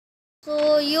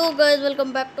So you guys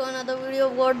welcome back to another video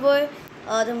of God boy.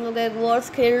 आज हम लोग egg Wars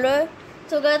खेल रहे हैं।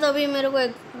 तो गाइज अभी मेरे को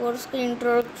एग वॉर्स की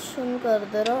इंट्रोडक्शन कर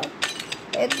दे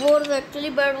रहा। Egg Wars actually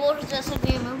bed Wars जैसा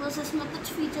गेम है, बस इसमें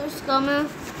कुछ फीचर्स कम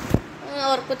है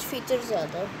और कुछ फीचर्स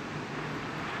ज़्यादा है।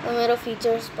 और मेरा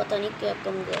फीचर्स पता नहीं क्या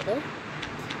कम ज़्यादा है,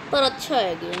 पर अच्छा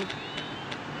है गेम।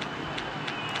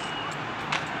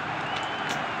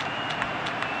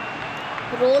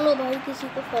 रोल हो भाई, किसी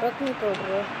को फ़र्क नहीं पड़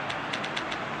रहा।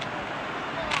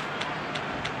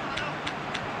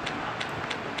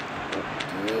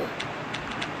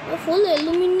 फुल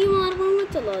एल्यूमिनियम आर्मर में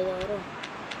चला जा रहा।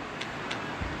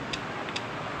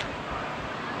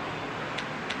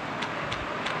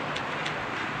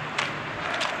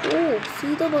 ओह,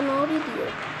 सीधा बना भी दिया।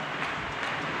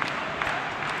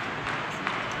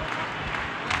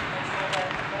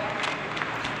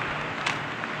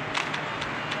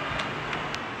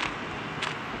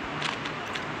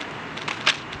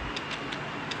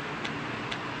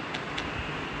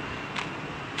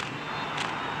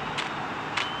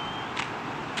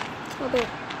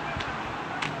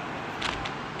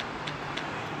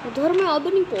 उधर मैं अब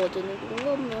नहीं पहुंचने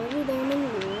दूंगा, मैं भी डायमंड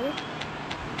लूंगा।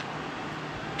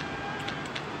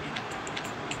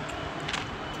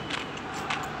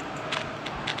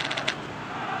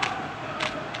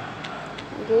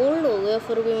 गोल्ड हो गया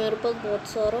फिर भी मेरे पास बहुत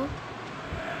सारा।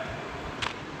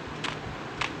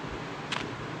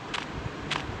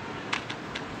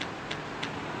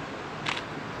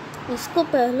 इसको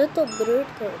पहले तो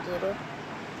अपग्रेड कर दे रहा।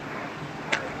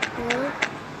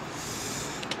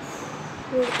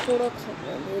 थोड़ा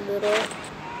खाना ले रहा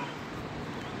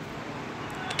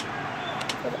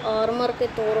और आर्मर के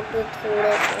तौर पे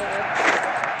थोड़ा सा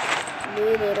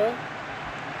ले रहा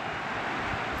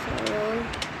सामान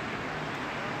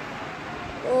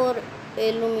और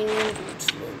एल्यूमिनियम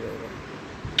बूट्स ले रहा।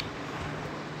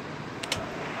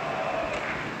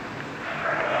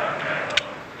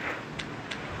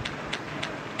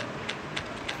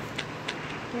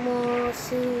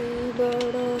 मासी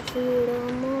बड़ा फीड़ा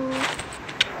माँ,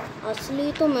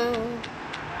 असली तो मैं हूँ,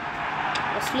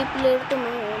 असली प्लेयर तो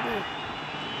मैं हूँ भी।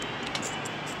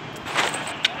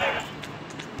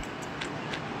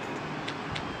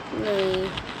 नहीं,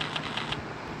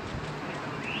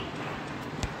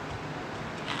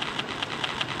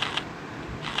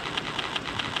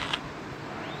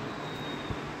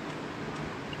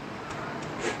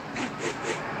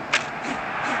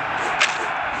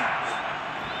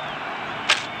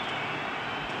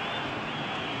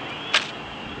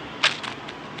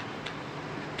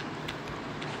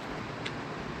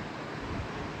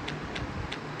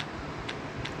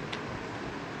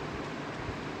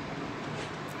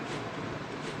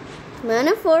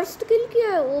 मैंने फर्स्ट किल किया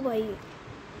है। ओ भाई,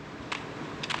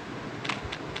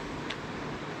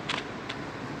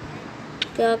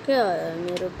 क्या क्या आया है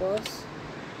मेरे पास?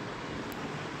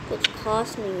 कुछ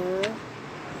खास नहीं है,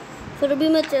 फिर भी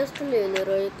मैं चेस्ट ले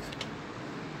रहा एक।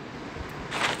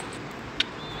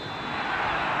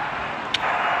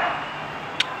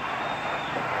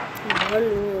 भर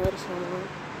लूँ यार सामान।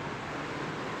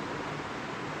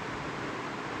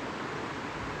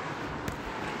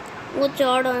 वो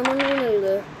 4 डायमंड भी मिल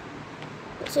गए।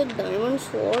 ऐसे डायमंड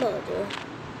स्वॉर्ड आ जाए।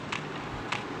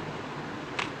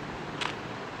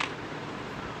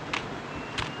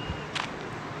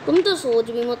 तुम तो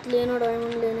सोच भी मत लेना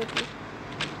डायमंड लेने की।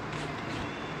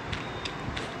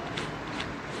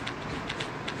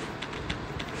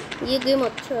 ये गेम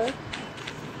अच्छा है।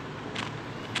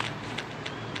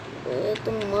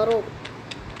 तुम मरो।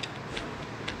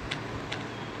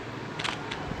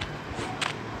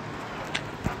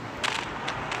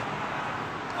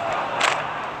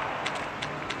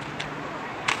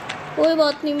 कोई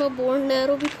बात नहीं, मैं बॉन्ड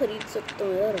एरो भी खरीद सकता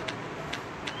हूँ यार।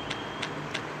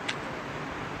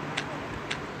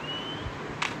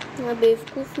 मैं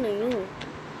बेवकूफ़ नहीं हूँ,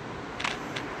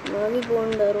 मैं भी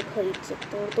बॉन्ड एरो खरीद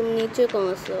सकता हूँ। तुम नीचे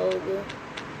कहाँ से आओगे?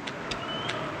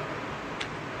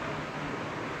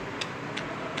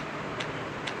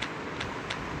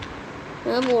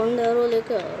 मैं बॉन्ड एरो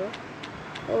लेके आ रहा।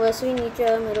 और वैसे ही नीचे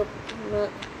आया मेरा,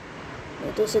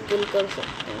 मैं तो उसे किल कर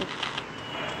सकता हूँ।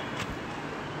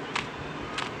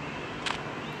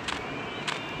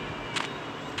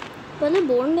 पहले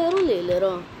बॉन्ड एरो ले रहा।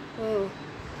 हाँ,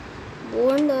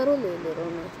 बॉन्ड एरो ले रहा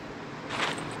मैं।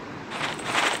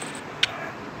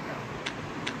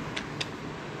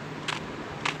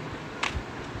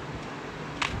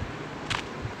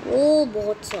 ओ,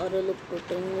 बहुत सारे लोग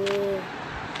टूटेंगे।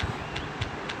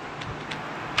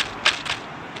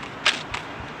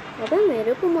 अबे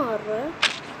मेरे को मार रहा है।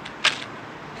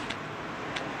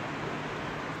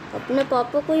 अपने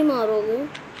पापा को ही मारोगे?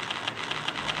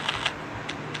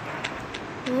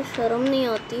 मुझे शर्म नहीं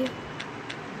आती।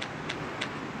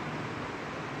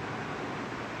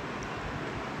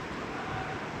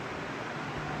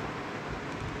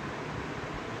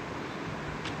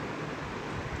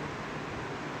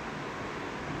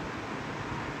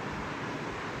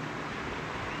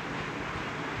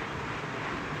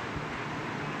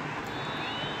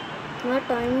 मैं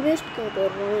टाइम वेस्ट क्यों कर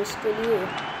रहा हूँ इसके लिए?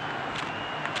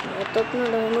 मैं तो अपना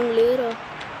डायमंड ले रहा।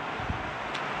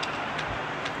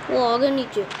 वो आ गया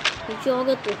नीचे, नीचे आ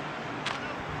गया तो।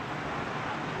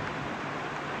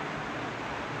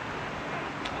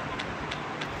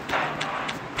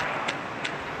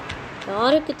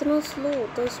 यार कितना स्लो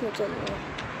होता है इसमें चलना।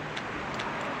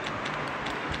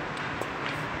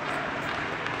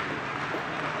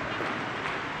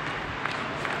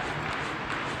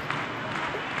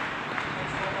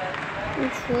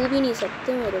 छू भी नहीं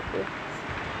सकते मेरे को।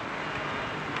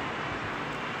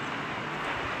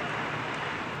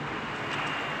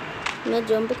 मैं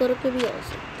जंप करके भी आ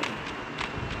सकती हूँ।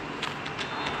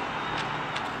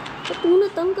 तो तूने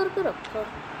तंग करके रखा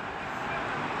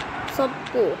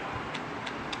सबको।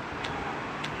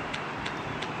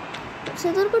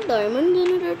 इधर का डायमंड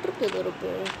जनरेटर किधर पे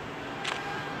है?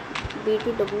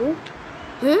 BTW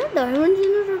है? डायमंड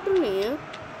जनरेटर नहीं है।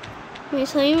 नहीं,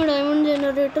 सही में डायमंड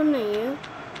जनरेटर नहीं है।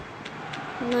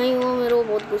 नहीं हुआ मेरे को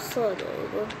बहुत गुस्सा आ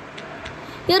जाएगा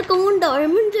यार। कौन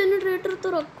डायमंड जनरेटर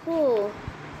तो रखो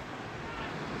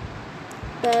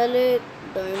पहले।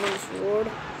 डायमंड स्वॉर्ड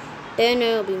 10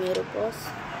 है अभी मेरे पास।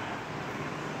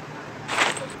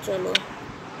 चलो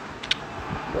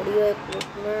बढ़िया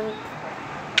इक्विपमेंट।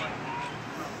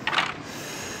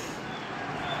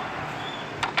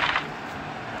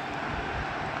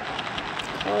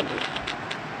 खा दो।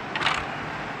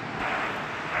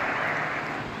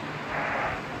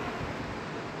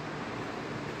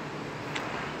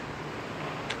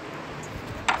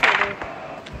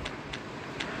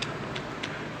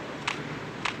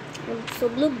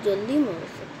 सब लोग जल्दी मर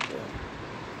सकते हैं।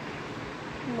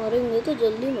 मरेंगे तो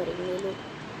जल्दी मरेंगे लोग।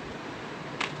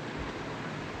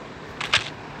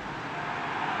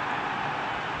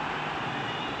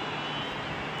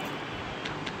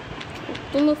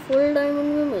 तो मैं फुल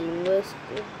डायमंड में मिलूंगा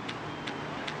इसको।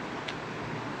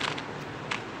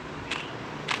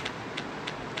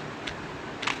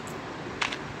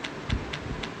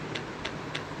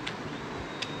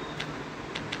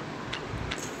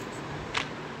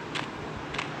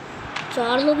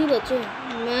 चार लोग ही बचे,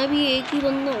 मैं भी एक ही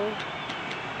बंदा हूँ।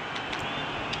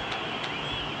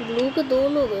 ब्लू के 2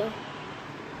 लोग हैं।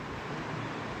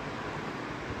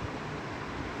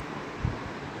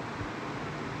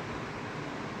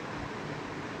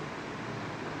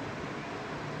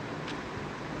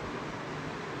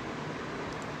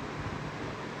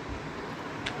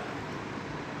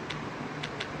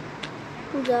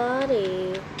 जा रे।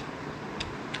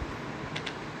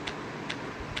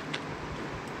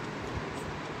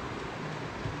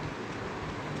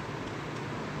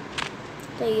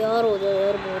 तैयार हो जाओ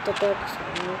यार, बहुत अटैक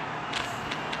सामने।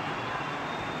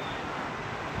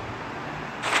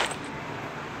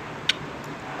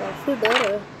 काफी डर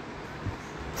है।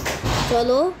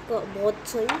 चलो बहुत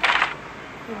सही,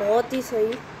 बहुत ही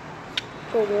सही।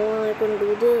 Come on, I can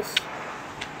do this.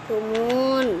 Come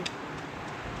on.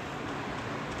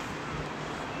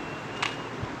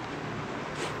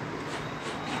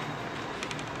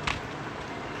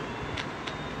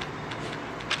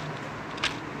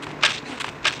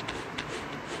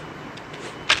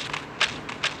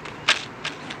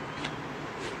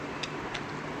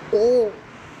 Oh,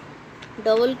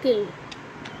 double kill.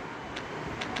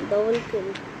 Double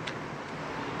kill.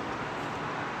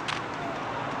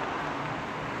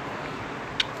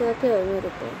 क्या क्या है मेरे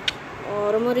पास?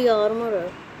 आर्मर ही आर्मर है।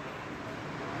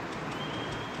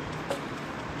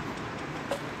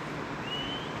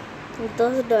 तो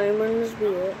 10 डायमंड्स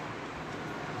भी है,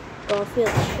 काफी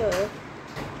अच्छा है।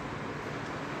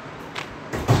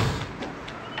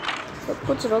 सब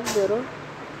कुछ रख दे रहा।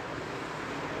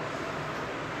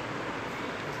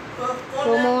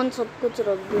 कम ऑन, सब कुछ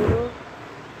रख दे रहा।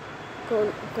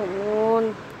 कम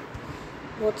ऑन,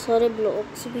 बहुत सारे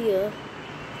ब्लॉक्स भी है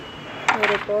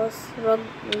मेरे पास।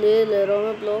 रख ले रहा हूँ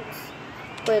मैं ब्लॉक्स।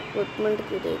 का इक्विपमेंट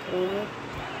की देख रहा हूँ मैं।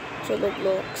 चलो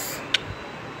ब्लॉक्स।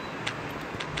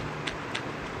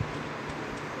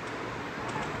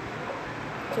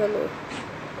 चलो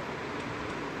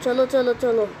चलो चलो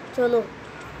चलो चलो।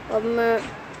 अब मैं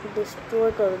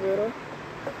डिस्ट्रॉय कर दे रहा हूँ।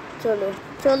 चलो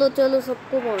चलो चलो,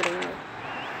 सबको मारेंगे।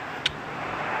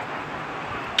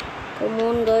 Come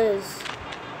on guys,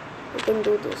 you can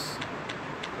do this.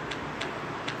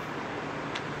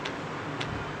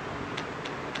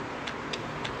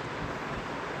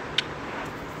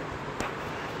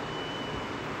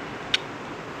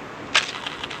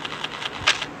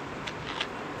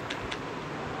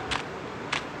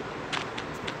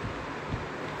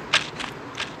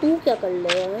 तू क्या कर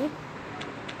लेगा है?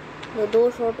 ये 2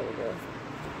 शॉट हो गए।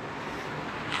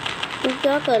 तू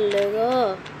क्या कर लेगा?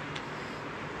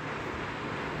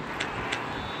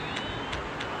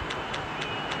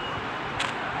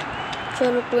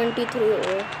 चलो 23 हो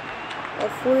गया। और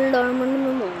फुल डायमंड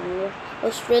में मारूंगा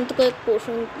और स्ट्रेंथ का एक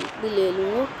पोशन भी ले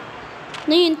लूँगा।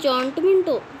 नहीं, एन्चेंटमेंट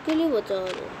के लिए बचा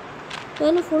दो।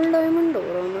 पहले फुल डायमंड हो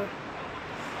रहा मैं।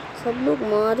 सब लोग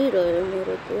मार ही रहे हैं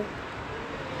मेरे को।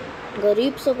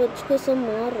 गरीब सब बच के सब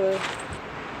मार रहे हैं।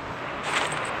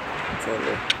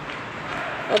 चलो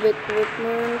अब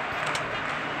इक्विपमेंट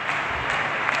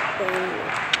पहन लो।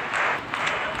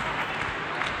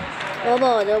 अब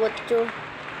आ जाओ बच्चों,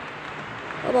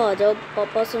 अब आ जाओ,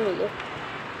 पापा से मिलो।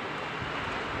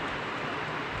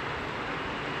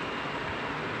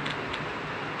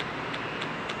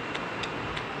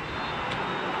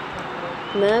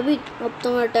 मैं भी अब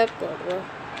तो मैं अटैक कर रहा।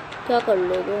 क्या कर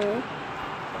लोगे हैं?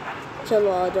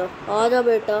 चलो आ जा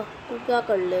बेटा, तू क्या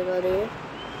कर लेगा रे?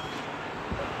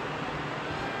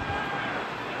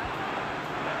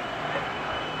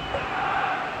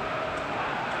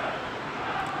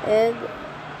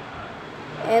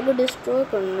 एग डिस्ट्रॉय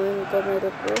करना है इनका मेरे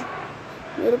को।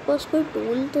 मेरे पास कोई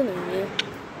टूल तो नहीं है।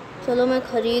 चलो मैं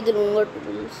खरीद लूँगा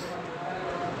टूल्स।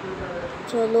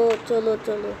 चलो चलो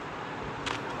चलो।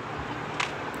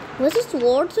 वैसे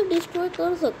स्वॉर्ड से डिस्ट्रॉय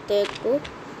कर सकते हैं इसको।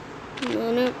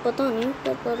 मैंने पता नहीं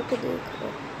क्या करके देख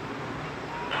रहा।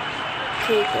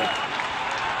 ठीक है।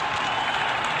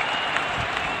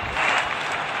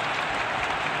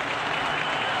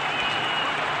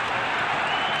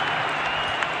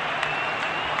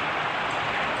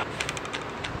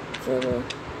 चलो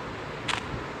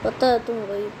पता है तुम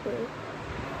वहीं पर।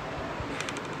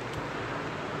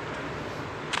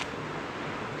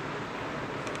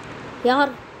 यार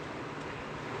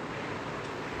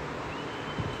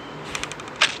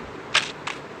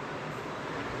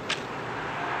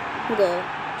गया।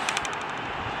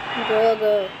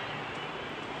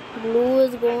 Blue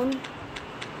is gone.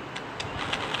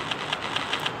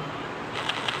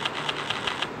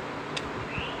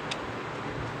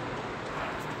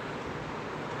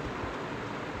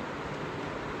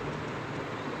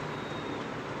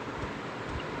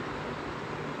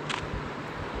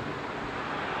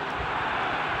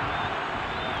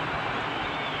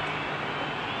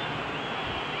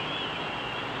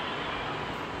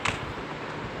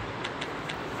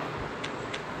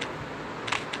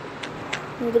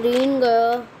 ग्रीन गया,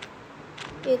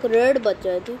 एक रेड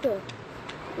बचा है। ठीक है,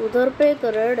 उधर पे एक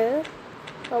रेड है,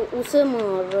 अब उसे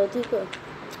मार रहा है। ठीक है,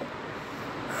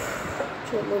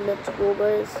 चलो लेट्स गो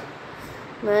गाइस।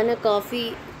 मैंने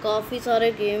काफ़ी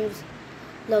सारे गेम्स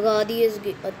लगा दिए इस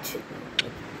एक अच्छा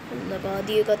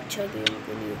गेम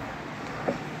के लिए।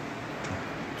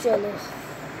 चलो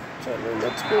चलो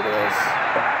लेट्स गो गाइस।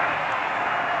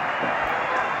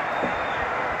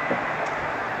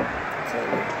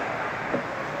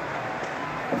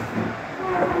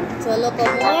 चलो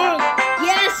come on.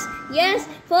 Yes,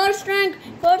 first rank.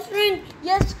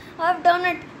 Yes, I've done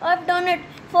it.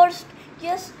 First,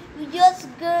 yes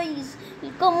guys,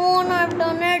 come on, I've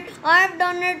done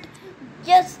it.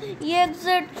 Yes,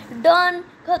 exit done,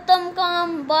 खत्म काम,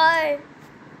 bye.